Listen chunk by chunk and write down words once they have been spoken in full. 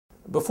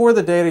Before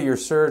the date of your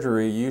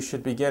surgery, you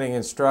should be getting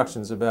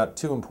instructions about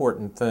two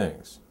important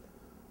things.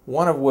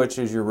 One of which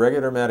is your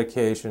regular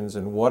medications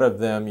and what of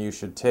them you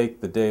should take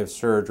the day of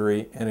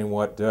surgery and in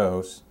what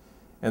dose.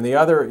 And the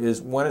other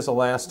is when is the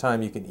last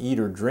time you can eat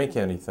or drink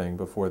anything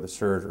before the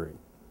surgery.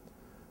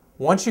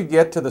 Once you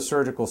get to the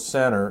surgical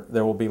center,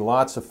 there will be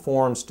lots of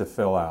forms to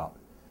fill out.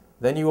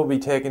 Then you will be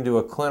taken to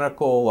a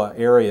clinical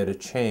area to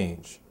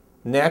change.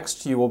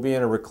 Next, you will be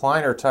in a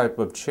recliner type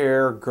of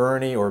chair,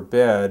 gurney, or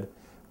bed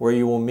where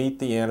you will meet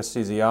the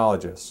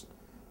anesthesiologist.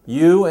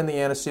 You and the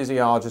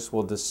anesthesiologist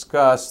will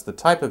discuss the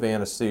type of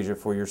anesthesia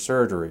for your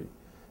surgery.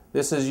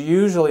 This is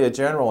usually a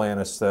general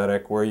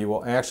anesthetic where you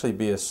will actually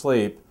be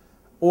asleep,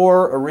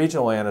 or a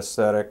regional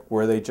anesthetic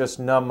where they just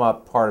numb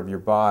up part of your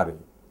body.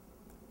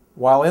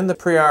 While in the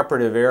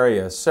preoperative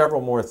area,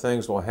 several more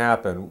things will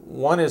happen.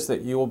 One is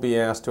that you will be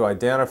asked to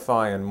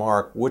identify and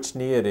mark which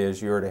knee it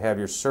is you are to have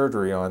your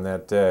surgery on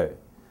that day.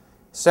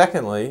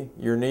 Secondly,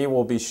 your knee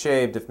will be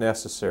shaved if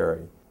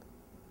necessary.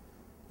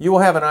 You will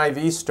have an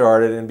IV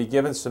started and be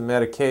given some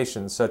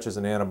medication such as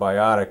an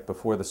antibiotic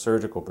before the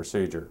surgical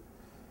procedure.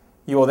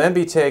 You will then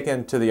be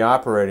taken to the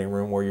operating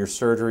room where your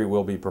surgery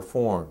will be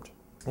performed.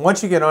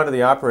 Once you get onto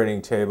the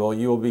operating table,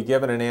 you will be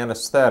given an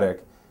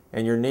anesthetic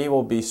and your knee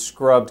will be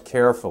scrubbed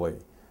carefully.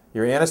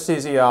 Your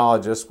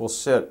anesthesiologist will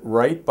sit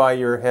right by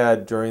your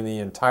head during the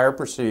entire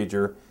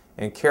procedure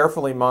and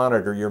carefully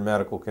monitor your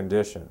medical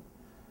condition.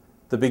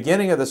 The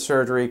beginning of the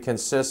surgery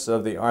consists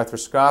of the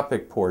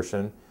arthroscopic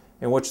portion,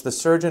 in which the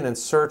surgeon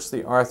inserts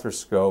the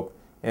arthroscope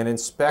and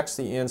inspects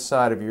the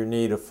inside of your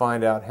knee to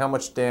find out how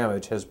much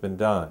damage has been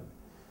done.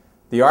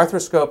 The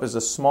arthroscope is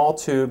a small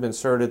tube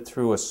inserted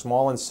through a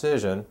small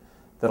incision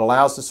that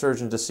allows the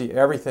surgeon to see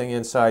everything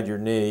inside your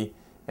knee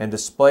and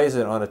displays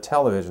it on a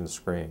television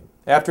screen.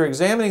 After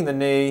examining the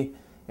knee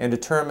and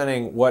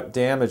determining what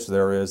damage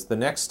there is, the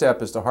next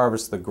step is to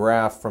harvest the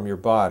graft from your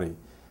body,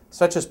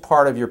 such as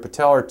part of your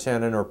patellar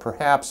tendon or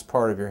perhaps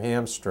part of your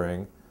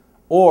hamstring,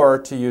 or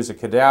to use a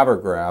cadaver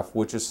graft,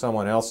 which is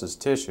someone else's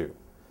tissue.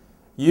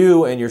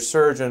 You and your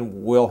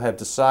surgeon will have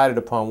decided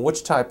upon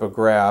which type of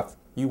graft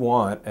you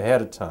want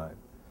ahead of time.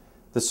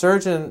 The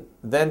surgeon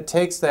then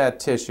takes that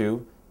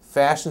tissue,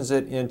 fashions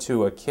it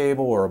into a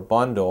cable or a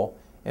bundle,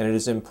 and it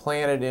is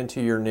implanted into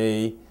your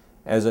knee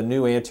as a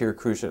new anterior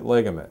cruciate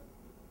ligament.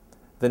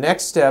 The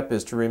next step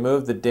is to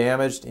remove the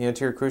damaged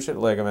anterior cruciate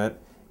ligament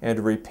and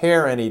to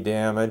repair any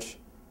damage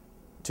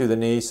to the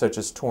knee, such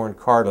as torn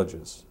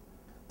cartilages.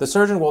 The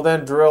surgeon will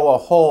then drill a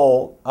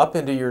hole up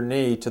into your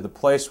knee to the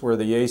place where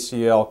the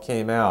ACL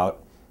came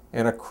out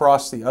and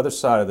across the other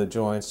side of the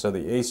joint so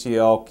the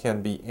ACL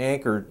can be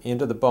anchored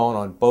into the bone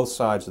on both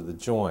sides of the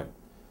joint.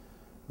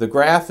 The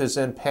graft is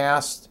then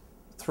passed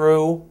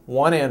through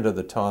one end of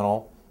the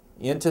tunnel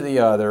into the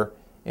other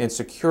and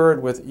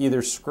secured with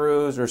either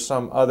screws or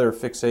some other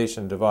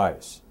fixation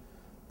device.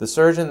 The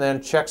surgeon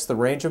then checks the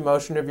range of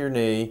motion of your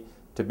knee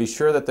to be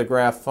sure that the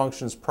graft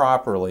functions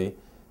properly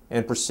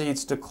and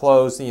proceeds to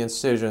close the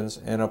incisions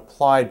and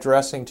apply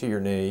dressing to your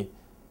knee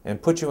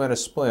and put you in a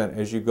splint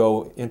as you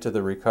go into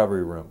the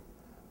recovery room.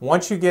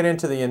 Once you get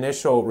into the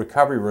initial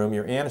recovery room,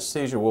 your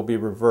anesthesia will be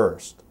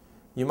reversed.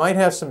 You might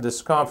have some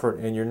discomfort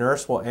and your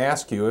nurse will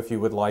ask you if you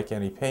would like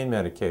any pain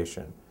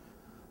medication.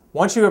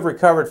 Once you have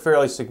recovered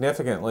fairly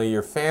significantly,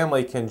 your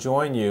family can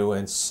join you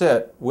and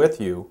sit with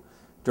you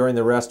during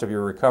the rest of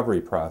your recovery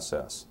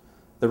process.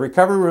 The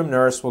recovery room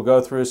nurse will go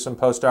through some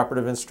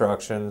postoperative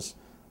instructions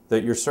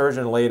that your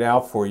surgeon laid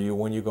out for you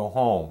when you go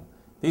home.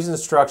 These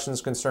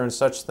instructions concern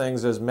such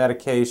things as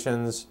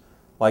medications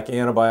like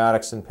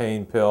antibiotics and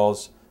pain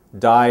pills,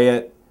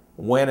 diet,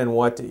 when and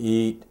what to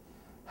eat,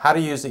 how to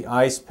use the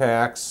ice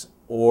packs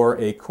or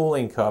a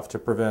cooling cuff to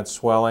prevent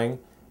swelling,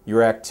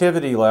 your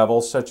activity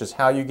levels such as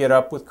how you get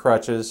up with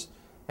crutches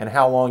and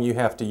how long you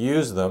have to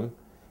use them,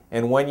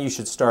 and when you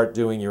should start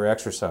doing your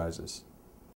exercises.